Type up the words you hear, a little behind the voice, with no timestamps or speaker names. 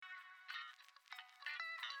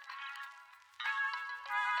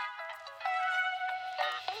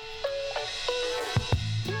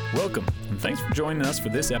Welcome, and thanks for joining us for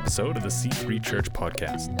this episode of the C3 Church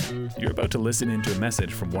Podcast. You're about to listen into a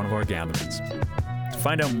message from one of our gatherings. To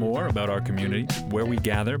find out more about our community, where we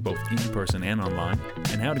gather both in person and online,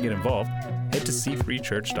 and how to get involved, head to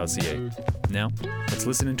c3church.ca. Now, let's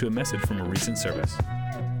listen into a message from a recent service.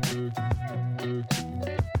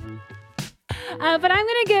 But I'm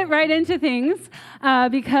going to get right into things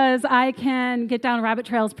because I can get down rabbit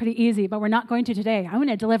trails pretty easy, but we're not going to today. I'm going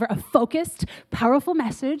to deliver a focused, powerful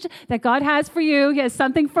message that God has for you. He has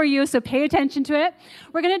something for you, so pay attention to it.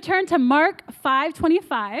 We're going to turn to Mark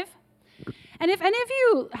 5:25. And if any of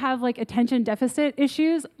you have attention deficit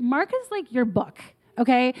issues, Mark is your book.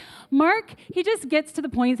 Okay? Mark, he just gets to the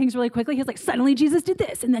point of things really quickly. He's suddenly Jesus did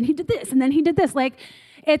this, and then he did this, and then he did this.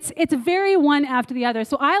 It's very one after the other.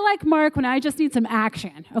 So I like Mark when I just need some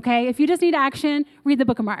action, okay? If you just need action, read the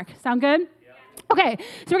book of Mark. Sound good? Yeah. Okay,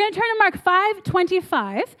 so we're going to turn to Mark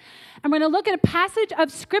 5:25, and we're going to look at a passage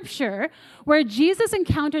of Scripture where Jesus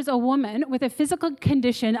encounters a woman with a physical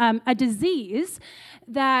condition, a disease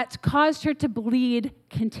that caused her to bleed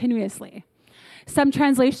continuously. Some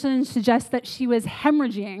translations suggest that she was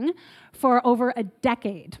hemorrhaging for over a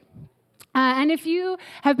decade. And if you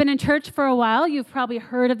have been in church for a while, you've probably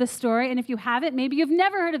heard of this story. And if you haven't, maybe you've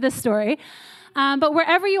never heard of this story. But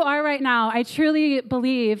wherever you are right now, I truly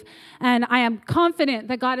believe and I am confident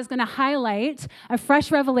that God is going to highlight a fresh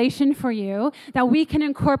revelation for you that we can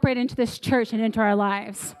incorporate into this church and into our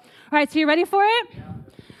lives. All right, so you ready for it? Yeah.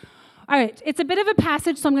 All right, it's a bit of a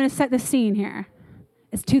passage, so I'm going to set the scene here.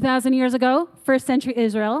 It's 2,000 years ago, first century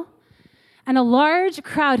Israel. And a large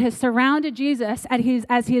crowd has surrounded Jesus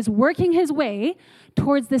as he is working his way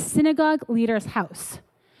towards the synagogue leader's house.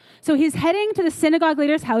 So he's heading to the synagogue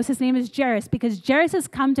leader's house. His name is Jairus, because Jairus has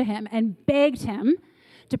come to him and begged him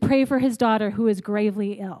to pray for his daughter who is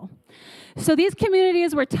gravely ill. So these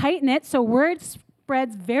communities were tight-knit, so word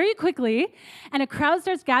spreads very quickly, and a crowd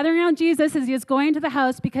starts gathering around Jesus as he is going to the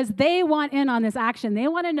house because they want in on this action. They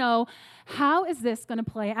want to know, how is this going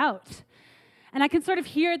to play out? And I can sort of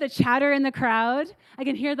hear the chatter in the crowd. I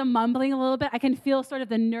can hear the mumbling a little bit. I can feel sort of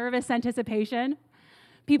the nervous anticipation.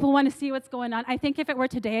 People want to see what's going on. I think if it were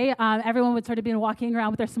today, everyone would sort of be walking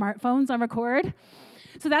around with their smartphones on record.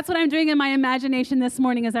 So that's what I'm doing in my imagination this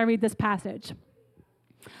morning as I read this passage.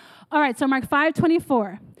 All right, so Mark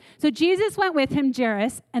 5:24. So Jesus went with him,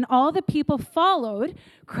 Jairus, and all the people followed,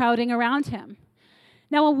 crowding around him.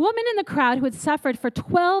 Now a woman in the crowd who had suffered for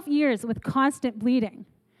 12 years with constant bleeding.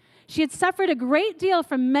 She had suffered a great deal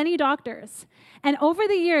from many doctors, and over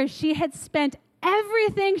the years, she had spent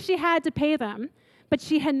everything she had to pay them, but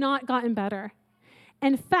she had not gotten better.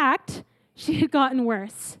 In fact, she had gotten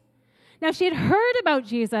worse. Now, she had heard about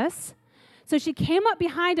Jesus, so she came up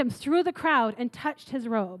behind him through the crowd and touched his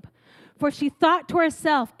robe, for she thought to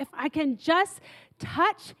herself, if I can just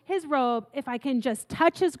touch his robe, if I can just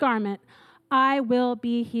touch his garment, I will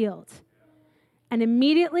be healed. And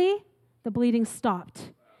immediately, the bleeding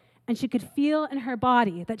stopped. And she could feel in her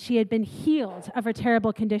body that she had been healed of her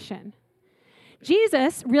terrible condition.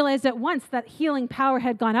 Jesus realized at once that healing power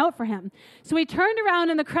had gone out for him. So he turned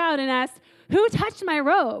around in the crowd and asked, "Who touched my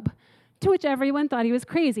robe?" To which everyone thought he was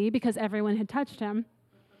crazy because everyone had touched him.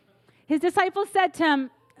 His disciples said to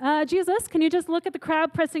him, Jesus, can you just look at the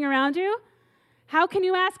crowd pressing around you? How can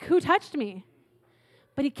you ask, who touched me?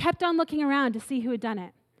 But he kept on looking around to see who had done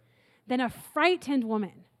it. Then a frightened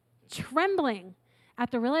woman, trembling at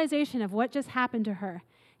the realization of what just happened to her,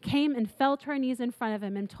 came and fell to her knees in front of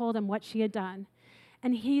him and told him what she had done.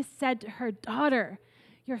 And he said to her, "Daughter,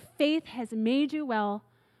 your faith has made you well.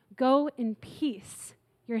 Go in peace.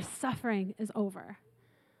 Your suffering is over."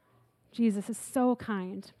 Jesus is so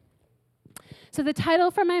kind. So the title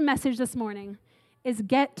for my message this morning is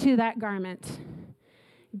Get to That Garment.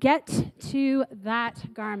 Get to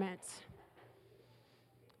that garment.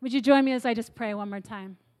 Would you join me as I just pray one more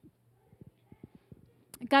time?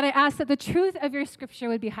 God, I ask that the truth of your scripture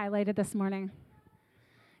would be highlighted this morning.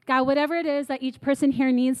 God, whatever it is that each person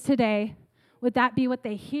here needs today, would that be what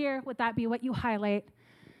they hear? Would that be what you highlight?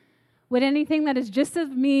 Would anything that is just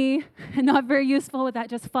of me and not very useful, would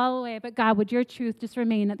that just fall away? But God, would your truth just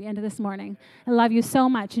remain at the end of this morning? I love you so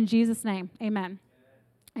much. In Jesus' name, amen.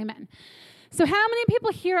 Amen. So how many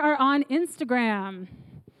people here are on Instagram?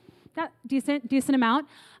 That decent amount.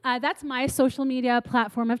 That's my social media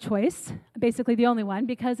platform of choice, basically the only one,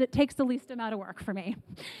 because it takes the least amount of work for me.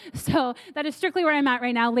 So that is strictly where I'm at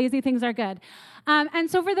right now. Lazy things are good. And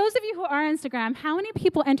so for those of you who are on Instagram, how many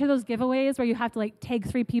people enter those giveaways where you have to tag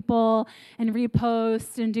 3 people and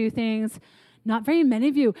repost and do things? Not very many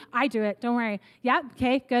of you. I do it. Don't worry. Yeah.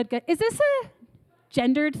 Okay. Good. Is this a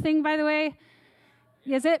gendered thing, by the way?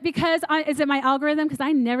 Is it because, is it my algorithm? Because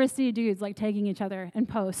I never see dudes like tagging each other in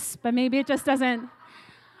posts, but maybe it just doesn't.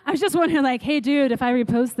 I was just wondering like, hey dude, if I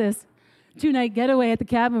repost this 2-night getaway at the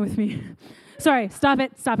cabin with me. Sorry, stop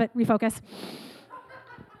it, refocus.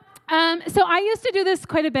 So I used to do this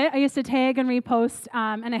quite a bit. I used to tag and repost,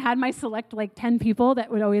 and I had my select like 10 people that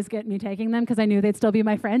would always get me tagging them because I knew they'd still be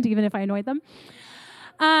my friend even if I annoyed them.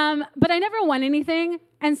 But I never won anything,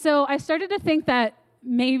 and so I started to think that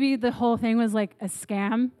maybe the whole thing was like a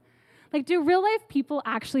scam. Like, do real life people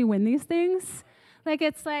actually win these things? Like,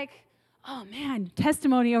 it's like, oh man,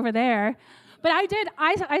 testimony over there. But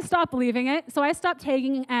I stopped believing it, so I stopped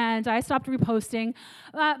tagging and I stopped reposting.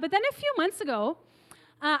 But then a few months ago,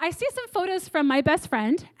 I see some photos from my best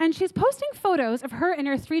friend, and she's posting photos of her and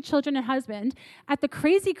her 3 children and husband at the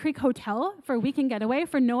Crazy Creek Hotel for a weekend getaway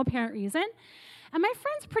for no apparent reason. And my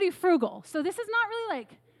friend's pretty frugal, so this is not really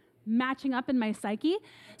like matching up in my psyche.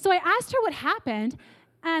 So I asked her what happened,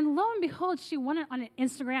 and lo and behold, she won it on an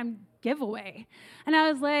Instagram giveaway. And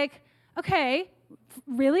I was like, okay,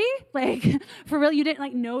 really? Like, for real, you didn't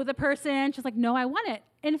like know the person? She's like, no, I won it.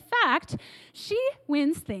 In fact, she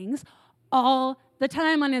wins things all the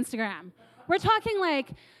time on Instagram. We're talking like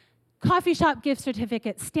coffee shop gift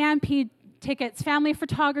certificates, Stampede tickets, family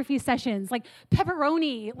photography sessions, like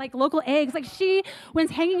pepperoni, like local eggs. Like she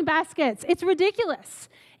wins hanging baskets. It's ridiculous.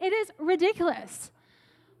 It is ridiculous.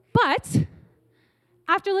 But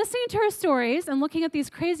after listening to her stories and looking at these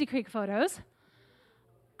Crazy Creek photos,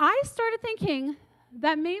 I started thinking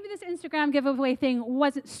that maybe this Instagram giveaway thing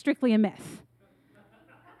wasn't strictly a myth.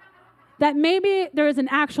 That maybe there is an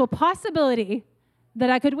actual possibility that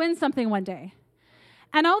I could win something one day.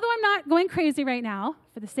 And although I'm not going crazy right now,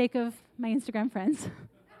 for the sake of my Instagram friends,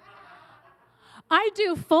 I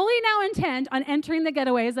do fully now intend on entering the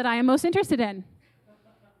getaways that I am most interested in.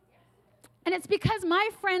 And it's because my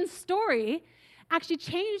friend's story actually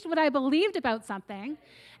changed what I believed about something.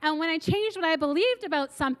 And when I changed what I believed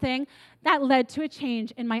about something, that led to a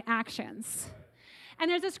change in my actions. And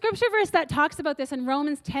there's a scripture verse that talks about this in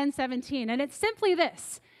Romans 10:17, and it's simply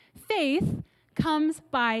this: faith comes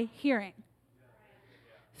by hearing.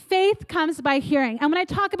 Faith comes by hearing. And when I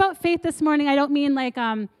talk about faith this morning, I don't mean like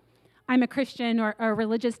I'm a Christian or a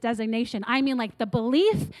religious designation. I mean like the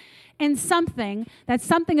belief in something, that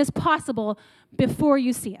something is possible before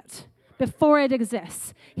you see it, before it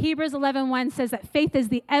exists. Hebrews 11:1 says that faith is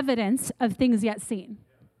the evidence of things yet seen.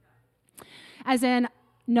 As in,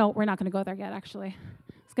 no, we're not going to go there yet, actually.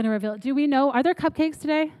 It's going to reveal it. Do we know, are there cupcakes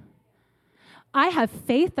today? I have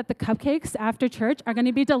faith that the cupcakes after church are going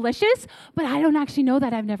to be delicious, but I don't actually know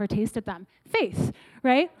that. I've never tasted them. Faith,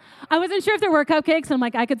 right? I wasn't sure if there were cupcakes, and I'm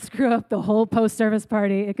like, I could screw up the whole post-service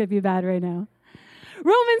party. It could be bad right now.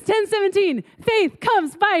 Romans 10:17, faith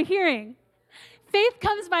comes by hearing. Faith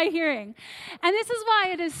comes by hearing. And this is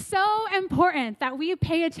why it is so important that we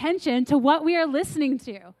pay attention to what we are listening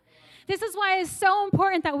to. This is why it's so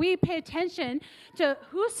important that we pay attention to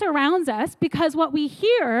who surrounds us, because what we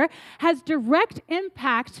hear has direct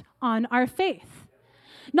impact on our faith.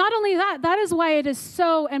 Not only that, that is why it is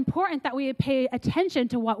so important that we pay attention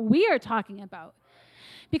to what we are talking about.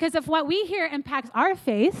 Because if what we hear impacts our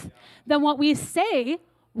faith, then what we say,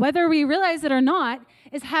 whether we realize it or not,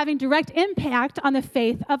 is having direct impact on the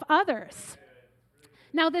faith of others.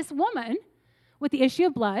 Now, this woman with the issue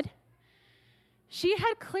of blood, she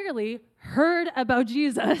had clearly heard about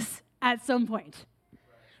Jesus at some point,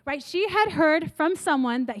 right? She had heard from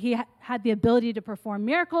someone that he had the ability to perform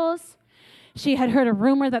miracles. She had heard a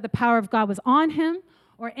rumor that the power of God was on him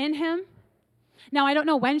or in him. Now, I don't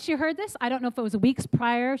know when she heard this. I don't know if it was weeks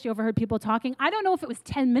prior. She overheard people talking. I don't know if it was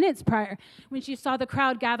 10 minutes prior when she saw the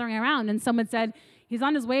crowd gathering around and someone said, he's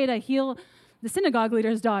on his way to heal the synagogue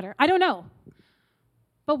leader's daughter. I don't know.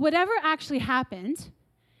 But whatever actually happened,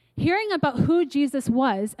 hearing about who Jesus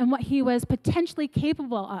was and what he was potentially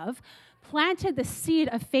capable of planted the seed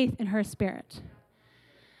of faith in her spirit.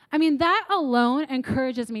 I mean, that alone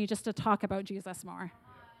encourages me just to talk about Jesus more,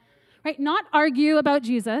 right? Not argue about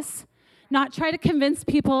Jesus, not try to convince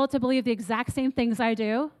people to believe the exact same things I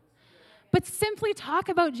do, but simply talk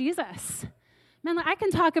about Jesus. Man, I can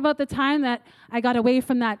talk about the time that I got away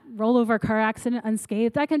from that rollover car accident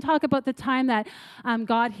unscathed. I can talk about the time that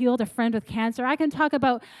God healed a friend with cancer. I can talk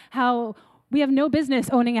about how we have no business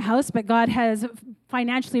owning a house, but God has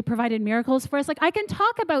financially provided miracles for us. Like, I can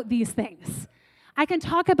talk about these things. I can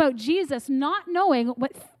talk about Jesus not knowing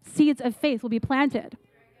what seeds of faith will be planted.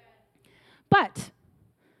 But,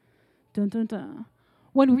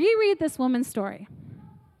 when we read this woman's story,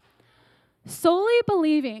 solely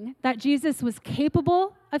believing that Jesus was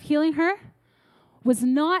capable of healing her was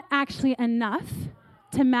not actually enough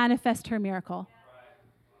to manifest her miracle.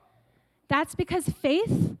 That's because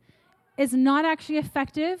faith is not actually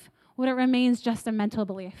effective when it remains just a mental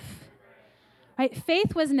belief. Right?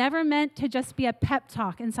 Faith was never meant to just be a pep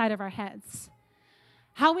talk inside of our heads.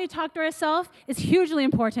 How we talk to ourselves is hugely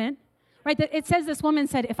important. Right? It says this woman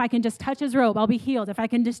said, if I can just touch his robe, I'll be healed. If I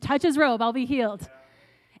can just touch his robe, I'll be healed.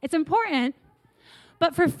 It's important,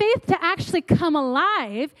 but for faith to actually come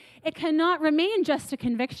alive, it cannot remain just a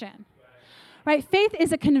conviction. Right? Faith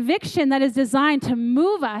is a conviction that is designed to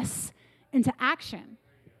move us into action.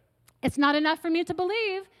 It's not enough for me to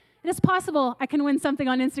believe it is possible I can win something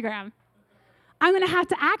on Instagram. I'm going to have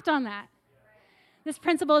to act on that. This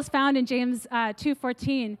principle is found in James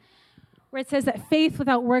 2:14, where it says that faith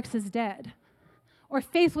without works is dead, or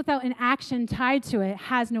faith without an action tied to it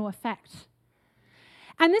has no effect.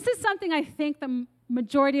 And this is something I think the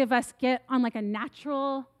majority of us get on like a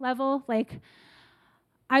natural level. Like,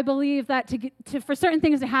 I believe that for certain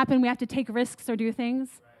things to happen, we have to take risks or do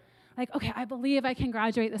things. Like, okay, I believe I can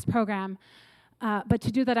graduate this program, but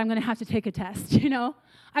to do that, I'm going to have to take a test, you know?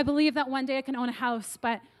 I believe that one day I can own a house,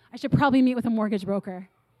 but I should probably meet with a mortgage broker.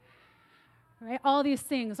 Right? All these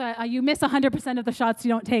things. You miss 100% of the shots you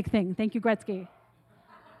don't take thing. Thank you, Gretzky.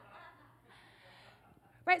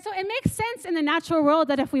 Right? So it makes sense in the natural world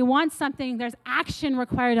that if we want something, there's action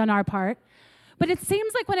required on our part. But it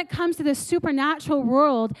seems like when it comes to the supernatural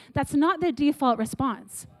world, that's not the default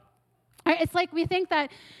response. Right? It's like we think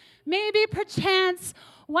that maybe perchance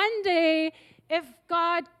one day if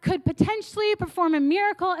God could potentially perform a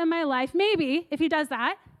miracle in my life, maybe if he does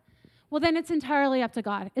that, well, then it's entirely up to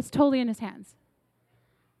God. It's totally in his hands.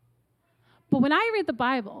 But when I read the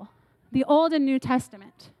Bible, the Old and New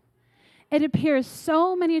Testament, it appears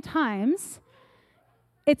so many times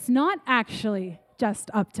it's not actually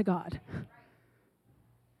just up to God.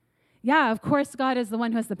 Yeah, of course, God is the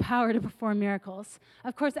one who has the power to perform miracles.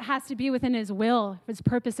 Of course, it has to be within his will, his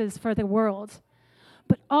purposes for the world.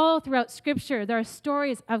 But all throughout Scripture, there are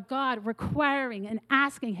stories of God requiring and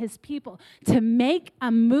asking his people to make a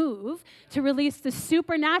move to release the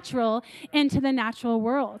supernatural into the natural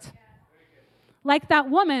world. Like that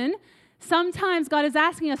woman, sometimes God is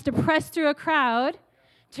asking us to press through a crowd,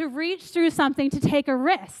 to reach through something, to take a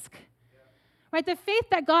risk. Right? The faith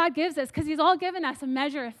that God gives us, because he's all given us a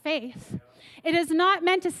measure of faith, it is not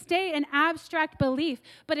meant to stay an abstract belief,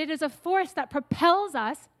 but it is a force that propels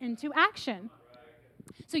us into action.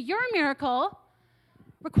 So your miracle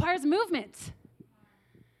requires movement.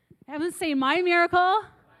 I would say my miracle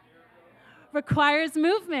requires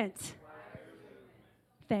movement.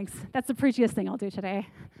 Thanks. That's the preachiest thing I'll do today.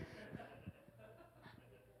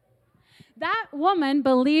 That woman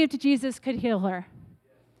believed Jesus could heal her.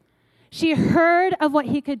 She heard of what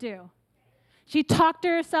he could do. She talked to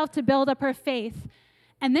herself to build up her faith,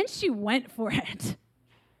 and then she went for it.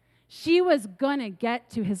 She was going to get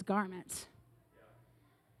to his garment.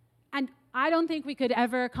 And I don't think we could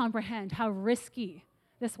ever comprehend how risky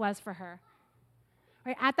this was for her.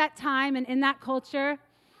 Right? At that time and in that culture,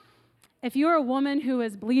 if you were a woman who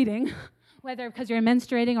was bleeding, whether because you're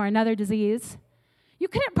menstruating or another disease, you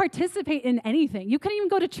couldn't participate in anything. You couldn't even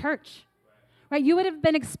go to church. Right? You would have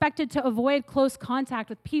been expected to avoid close contact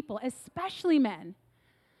with people, especially men.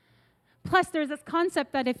 Plus, there's this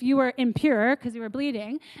concept that if you were impure because you were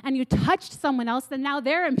bleeding and you touched someone else, then now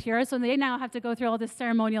they're impure, so they now have to go through all this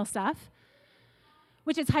ceremonial stuff,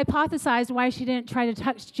 which is hypothesized why she didn't try to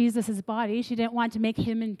touch Jesus' body. She didn't want to make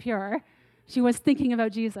him impure. She was thinking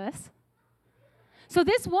about Jesus. So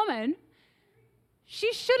this woman,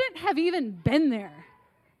 she shouldn't have even been there.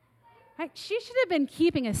 Right? She should have been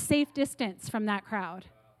keeping a safe distance from that crowd.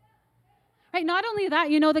 Right? Not only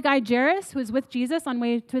that, you know the guy Jairus who was with Jesus on the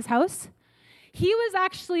way to his house? He was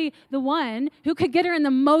actually the one who could get her in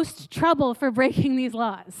the most trouble for breaking these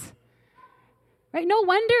laws. Right? No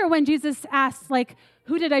wonder when Jesus asked, like,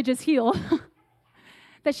 who did I just heal?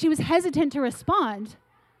 That she was hesitant to respond.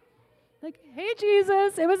 Like, hey,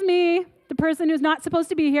 Jesus, it was me, the person who's not supposed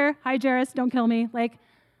to be here. Hi, Jairus, don't kill me. Like,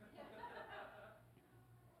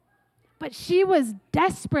 but she was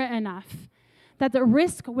desperate enough that the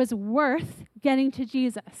risk was worth getting to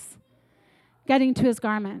Jesus, getting to his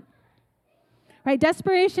garment. Right?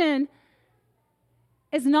 Desperation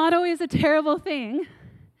is not always a terrible thing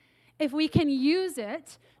if we can use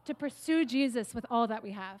it to pursue Jesus with all that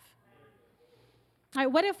we have.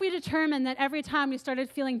 Right? What if we determined that every time we started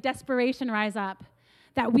feeling desperation rise up,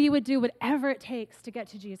 that we would do whatever it takes to get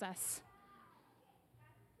to Jesus?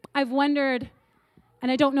 I've wondered,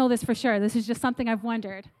 and I don't know this for sure, this is just something I've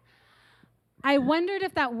wondered. I wondered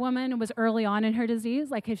if that woman was early on in her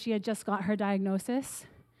disease, like if she had just got her diagnosis,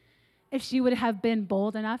 if she would have been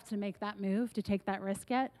bold enough to make that move, to take that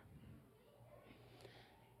risk yet.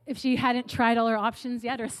 if she hadn't tried all her options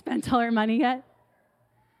yet or spent all her money yet.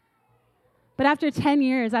 But after 10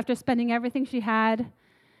 years, after spending everything she had,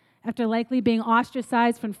 after likely being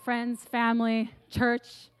ostracized from friends, family,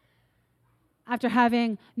 church, after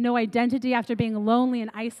having no identity, after being lonely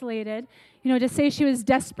and isolated, to say she was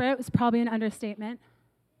desperate was probably an understatement.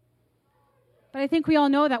 But I think we all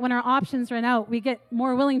know that when our options run out, we get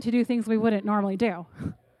more willing to do things we wouldn't normally do.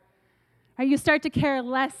 Right? You start to care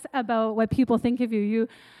less about what people think of you.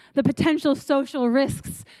 The potential social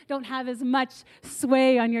risks don't have as much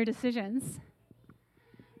sway on your decisions.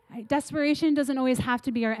 Right? Desperation doesn't always have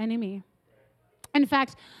to be our enemy. In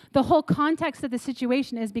fact, the whole context of the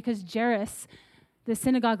situation is because Jairus, the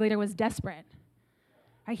synagogue leader, was desperate.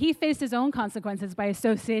 Right? He faced his own consequences by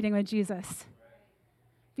associating with Jesus.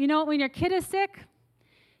 When your kid is sick,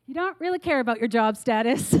 you don't really care about your job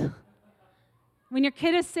status. When your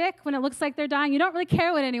kid is sick, when it looks like they're dying, you don't really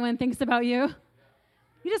care what anyone thinks about you.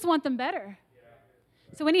 You just want them better.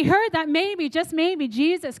 So when he heard that maybe, just maybe,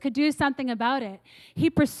 Jesus could do something about it, he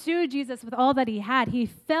pursued Jesus with all that he had. He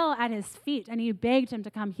fell at his feet and he begged him to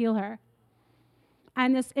come heal her.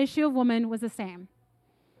 And this issue of woman was the same.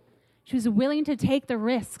 She was willing to take the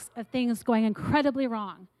risks of things going incredibly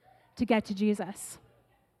wrong to get to Jesus.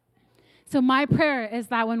 So my prayer is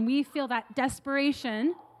that when we feel that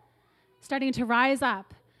desperation starting to rise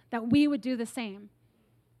up, that we would do the same.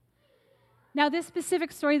 Now, this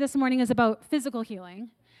specific story this morning is about physical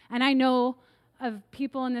healing, and I know of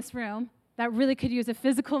people in this room that really could use a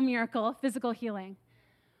physical miracle, physical healing.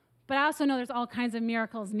 But I also know there's all kinds of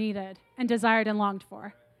miracles needed and desired and longed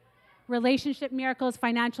for. Relationship miracles,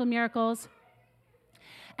 financial miracles.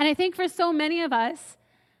 And I think for so many of us,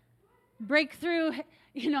 breakthrough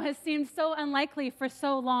has seemed so unlikely for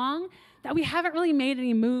so long that we haven't really made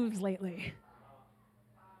any moves lately.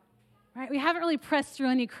 Right? We haven't really pressed through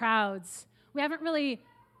any crowds. We haven't really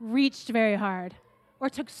reached very hard or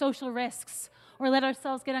took social risks or let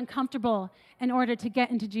ourselves get uncomfortable in order to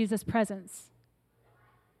get into Jesus' presence.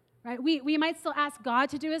 Right? We might still ask God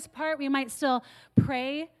to do his part. We might still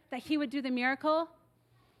pray that he would do the miracle,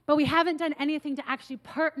 but we haven't done anything to actually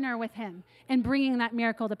partner with him in bringing that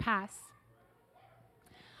miracle to pass.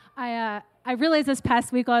 I realized this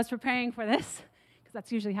past week while I was preparing for this, because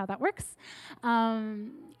that's usually how that works,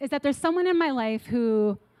 is that there's someone in my life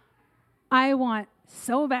who I want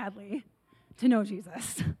so badly to know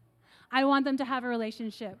Jesus. I want them to have a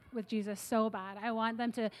relationship with Jesus so bad. I want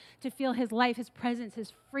them to feel his life, his presence,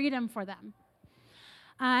 his freedom for them.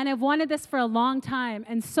 And I've wanted this for a long time,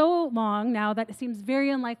 and so long now that it seems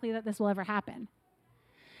very unlikely that this will ever happen.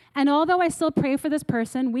 And although I still pray for this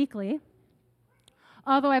person weekly,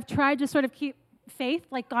 although I've tried to sort of keep faith,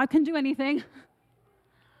 like God can do anything,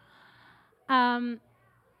 I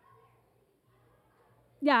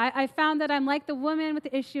found that I'm like the woman with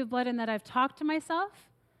the issue of blood in that I've talked to myself,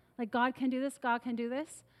 like God can do this, God can do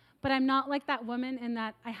this, but I'm not like that woman in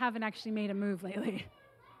that I haven't actually made a move lately.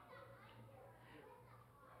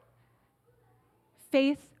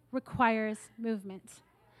 Faith requires movement.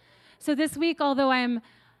 So this week, although I'm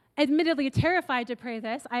admittedly terrified to pray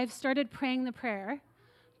this, I've started praying the prayer,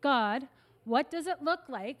 God, what does it look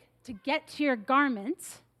like to get to your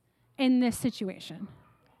garment in this situation?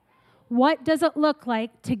 What does it look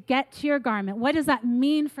like to get to your garment? What does that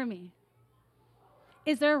mean for me?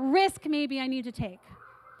 Is there a risk maybe I need to take?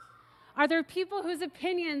 Are there people whose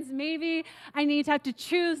opinions maybe I need to have to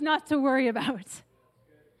choose not to worry about?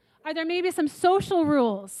 Are there maybe some social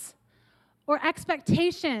rules or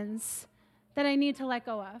expectations that I need to let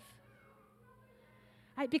go of?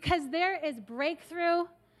 Because there is breakthrough.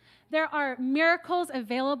 There are miracles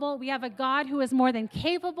available. We have a God who is more than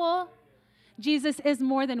capable. Jesus is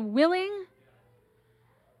more than willing.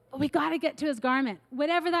 But we got to get to his garment,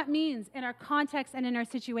 whatever that means in our context and in our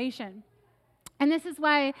situation. And this is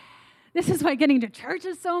why getting to church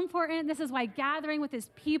is so important. This is why gathering with his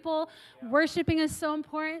people, worshiping is so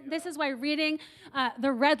important. This is why reading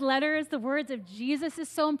the red letters, the words of Jesus is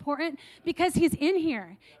so important, because he's in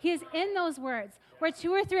here. He is in those words. Where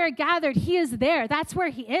 2 or 3 are gathered, he is there. That's where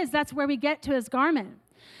he is. That's where we get to his garment.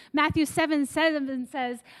 Matthew 7:7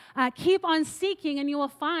 says, keep on seeking and you will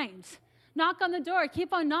find. Knock on the door.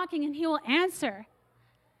 Keep on knocking and he will answer.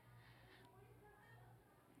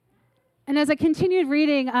 And as I continued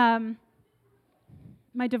reading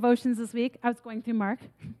my devotions this week, I was going through Mark.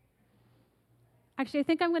 Actually, I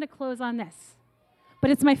think I'm going to close on this.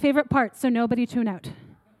 But it's my favorite part, so nobody tune out.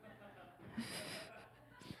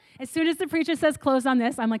 As soon as the preacher says close on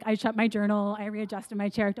this, I'm like, I shut my journal, I readjust in my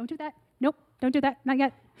chair. Don't do that. Nope, don't do that. Not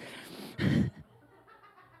yet.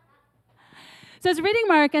 So I was reading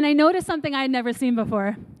Mark, and I noticed something I had never seen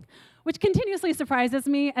before. which continuously surprises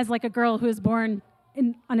me as like a girl who was born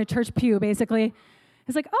on a church pew, basically.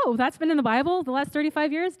 It's like, oh, that's been in the Bible the last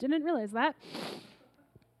 35 years? Didn't realize that.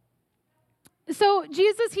 So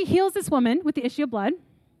Jesus, he heals this woman with the issue of blood,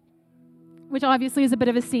 which obviously is a bit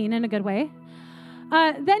of a scene in a good way.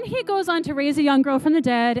 Then he goes on to raise a young girl from the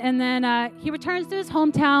dead, and then he returns to his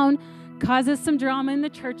hometown, causes some drama in the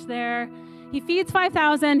church there. He feeds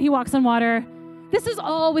 5,000, he walks on water. This is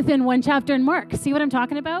all within one chapter in Mark. See what I'm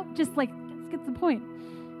talking about? Just like, let's get to the point.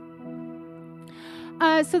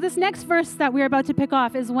 So this next verse that we're about to pick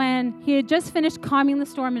off is when he had just finished calming the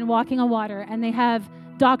storm and walking on water, and they have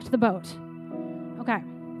docked the boat. Okay.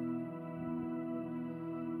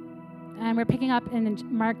 And we're picking up in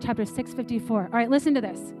Mark chapter 6:54. All right, listen to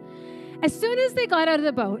this. As soon as they got out of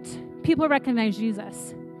the boat, people recognized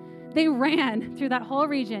Jesus. They ran through that whole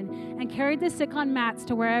region and carried the sick on mats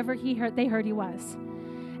to wherever they heard he was.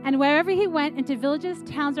 And wherever he went, into villages,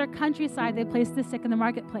 towns, or countryside, they placed the sick in the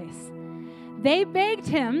marketplace. They begged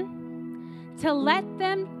him to let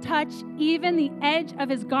them touch even the edge of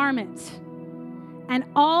his garment. And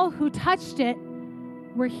all who touched it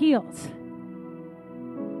were healed.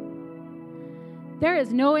 There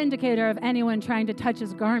is no indicator of anyone trying to touch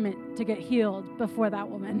his garment to get healed before that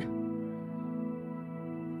woman.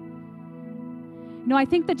 No, I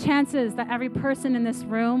think the chances that every person in this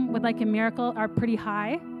room would like a miracle are pretty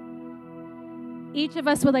high. Each of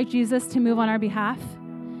us would like Jesus to move on our behalf.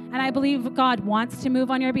 And I believe God wants to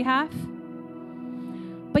move on your behalf.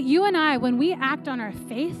 But you and I, when we act on our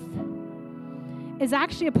faith, is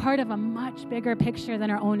actually a part of a much bigger picture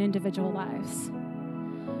than our own individual lives.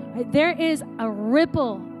 Right? There is a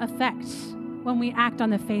ripple effect when we act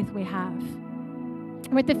on the faith we have.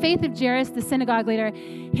 With the faith of Jairus, the synagogue leader,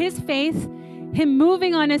 his faith, him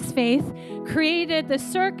moving on his faith, created the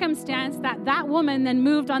circumstance that woman then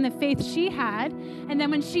moved on the faith she had. And then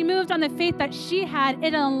when she moved on the faith that she had,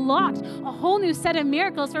 it unlocked a whole new set of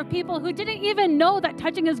miracles for people who didn't even know that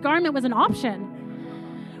touching his garment was an option.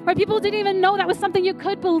 Right? People didn't even know that was something you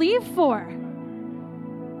could believe for.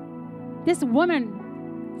 This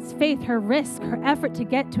woman's faith, her risk, her effort to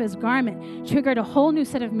get to his garment triggered a whole new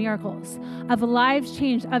set of miracles, of lives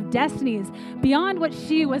changed, of destinies beyond what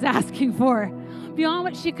she was asking for, beyond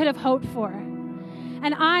what she could have hoped for.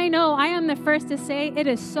 And I know, I am the first to say, it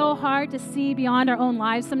is so hard to see beyond our own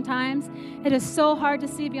lives sometimes. It is so hard to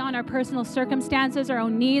see beyond our personal circumstances, our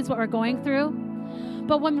own needs, what we're going through.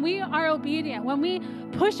 But when we are obedient, when we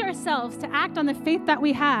push ourselves to act on the faith that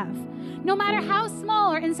we have, no matter how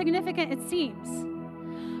small or insignificant it seems,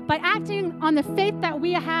 by acting on the faith that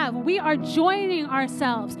we have, we are joining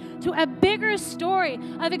ourselves to a bigger story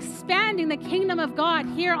of expanding the kingdom of God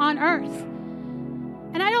here on earth.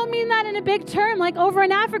 And I don't mean that in a big term like over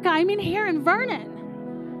in Africa. I mean here in Vernon.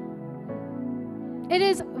 It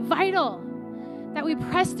is vital that we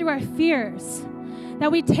press through our fears,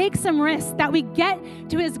 that we take some risks, that we get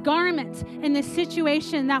to his garment in the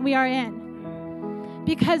situation that we are in.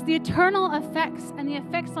 Because the eternal effects and the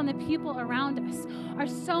effects on the people around us are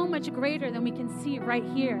so much greater than we can see right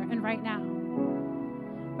here and right now.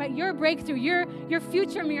 Right? Your breakthrough, your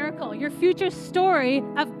future miracle, your future story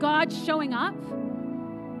of God showing up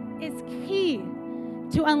is key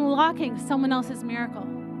to unlocking someone else's miracle.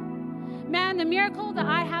 Man, the miracle that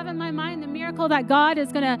I have in my mind, the miracle that God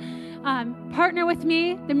is going to partner with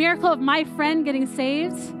me, the miracle of my friend getting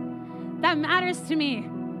saved, that matters to me.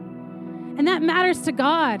 And that matters to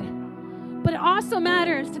God. But it also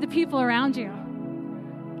matters to the people around you.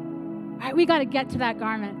 All right, we got to get to that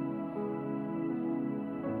garment.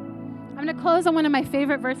 I'm going to close on one of my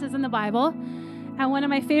favorite verses in the Bible. And one of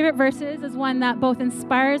my favorite verses is one that both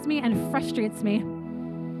inspires me and frustrates me.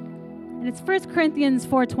 And it's 1 Corinthians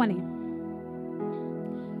 4:20.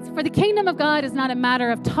 For the kingdom of God is not a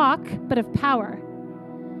matter of talk, but of power.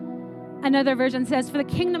 Another version says, for the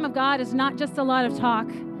kingdom of God is not just a lot of talk,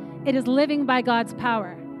 it is living by God's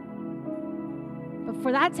power. But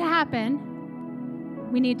for that to happen,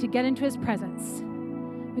 we need to get into his presence.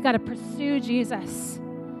 We got to pursue Jesus.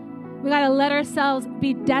 We got to let ourselves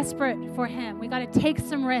be desperate for him. We got to take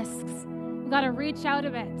some risks. We got to reach out a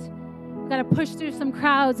bit. We got to push through some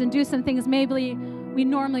crowds and do some things maybe we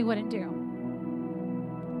normally wouldn't do.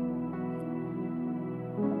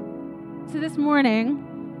 So this morning,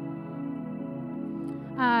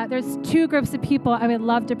 there's two groups of people I would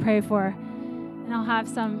love to pray for. And I'll have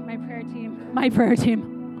my personal prayer team,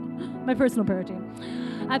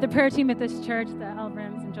 the prayer team at this church, the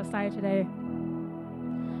Elbrims and Josiah today.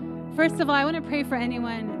 First of all, I want to pray for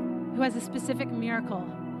anyone who has a specific miracle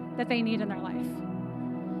that they need in their life,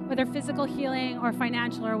 whether physical healing or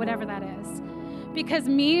financial or whatever that is. Because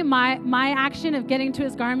my action of getting to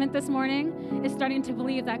his garment this morning is starting to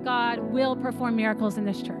believe that God will perform miracles in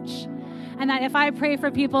this church. And that if I pray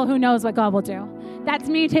for people, who knows what God will do. That's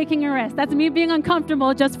me taking a risk. That's me being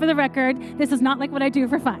uncomfortable, just for the record. This is not like what I do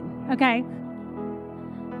for fun, okay?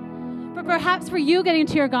 But perhaps for you, getting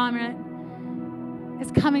to your garment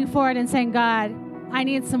is coming forward and saying, God, I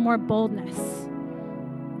need some more boldness.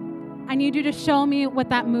 I need you to show me what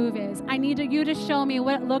that move is. I need you to show me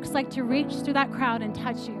what it looks like to reach through that crowd and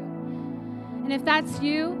touch you. And if that's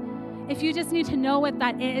you, if you just need to know what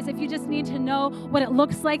that is, if you just need to know what it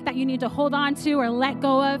looks like that you need to hold on to or let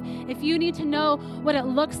go of, if you need to know what it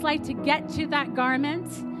looks like to get to that garment,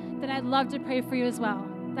 then I'd love to pray for you as well,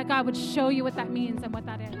 that God would show you what that means and what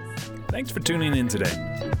that is. Thanks for tuning in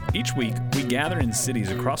today. Each week, we gather in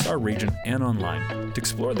cities across our region and online to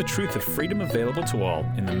explore the truth of freedom available to all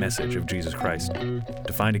in the message of Jesus Christ.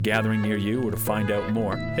 To find a gathering near you or to find out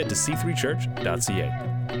more, head to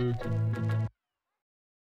c3church.ca.